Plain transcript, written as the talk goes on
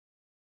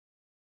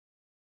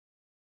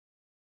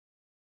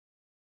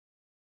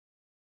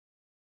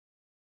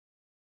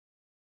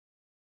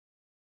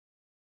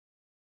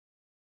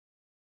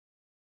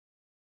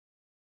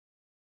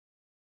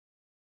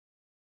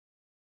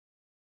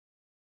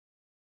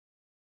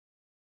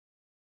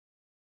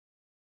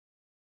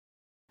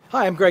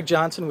Hi, I'm Greg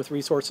Johnson with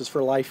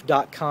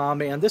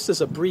resourcesforlife.com, and this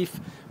is a brief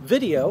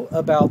video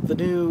about the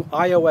new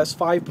iOS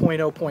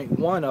 5.0.1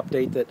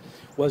 update that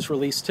was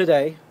released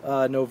today,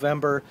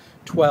 November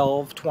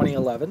 12,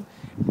 2011,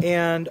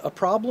 and a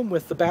problem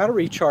with the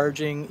battery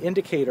charging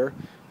indicator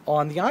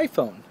on the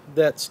iPhone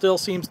that still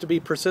seems to be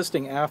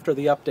persisting after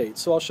the update.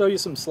 So I'll show you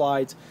some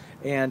slides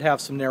and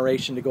have some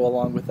narration to go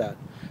along with that.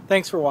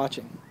 Thanks for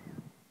watching.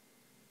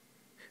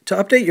 To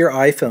update your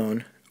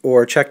iPhone,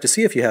 or check to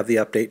see if you have the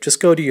update, just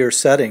go to your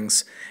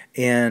settings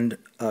and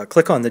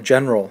click on the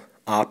general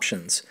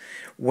options.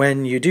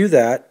 When you do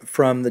that,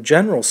 from the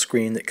general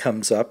screen that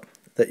comes up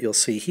that you'll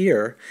see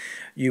here,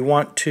 you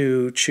want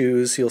to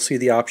choose, you'll see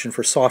the option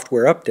for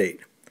software update.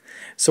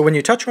 So when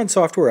you touch on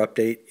software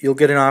update, you'll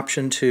get an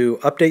option to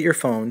update your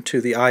phone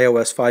to the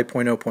iOS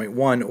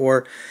 5.0.1,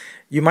 or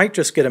you might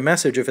just get a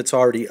message if it's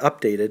already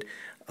updated.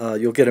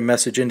 You'll get a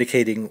message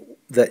indicating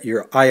that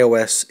your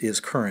iOS is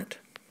current.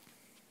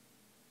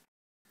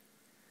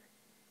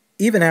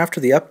 Even after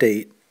the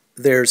update,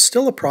 there's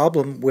still a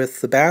problem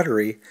with the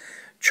battery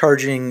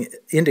charging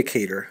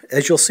indicator.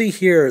 As you'll see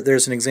here,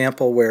 there's an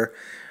example where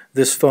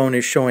this phone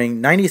is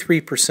showing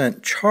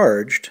 93%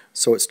 charged,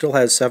 so it still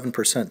has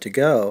 7% to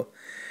go,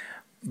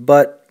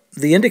 but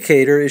the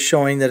indicator is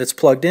showing that it's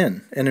plugged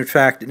in, and in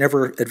fact, it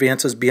never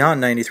advances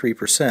beyond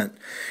 93%.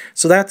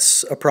 So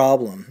that's a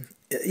problem.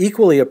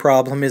 Equally a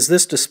problem is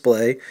this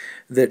display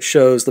that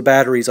shows the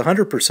battery's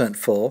 100%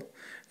 full,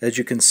 as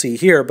you can see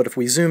here, but if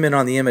we zoom in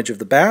on the image of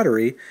the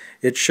battery,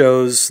 it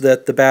shows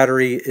that the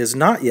battery is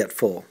not yet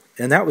full.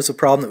 And that was a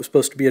problem that was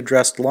supposed to be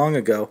addressed long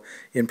ago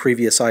in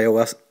previous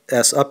iOS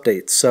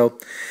updates. So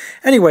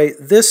anyway,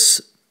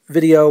 this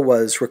video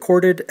was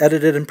recorded,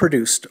 edited, and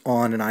produced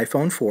on an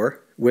iPhone 4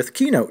 with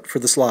Keynote for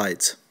the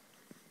slides.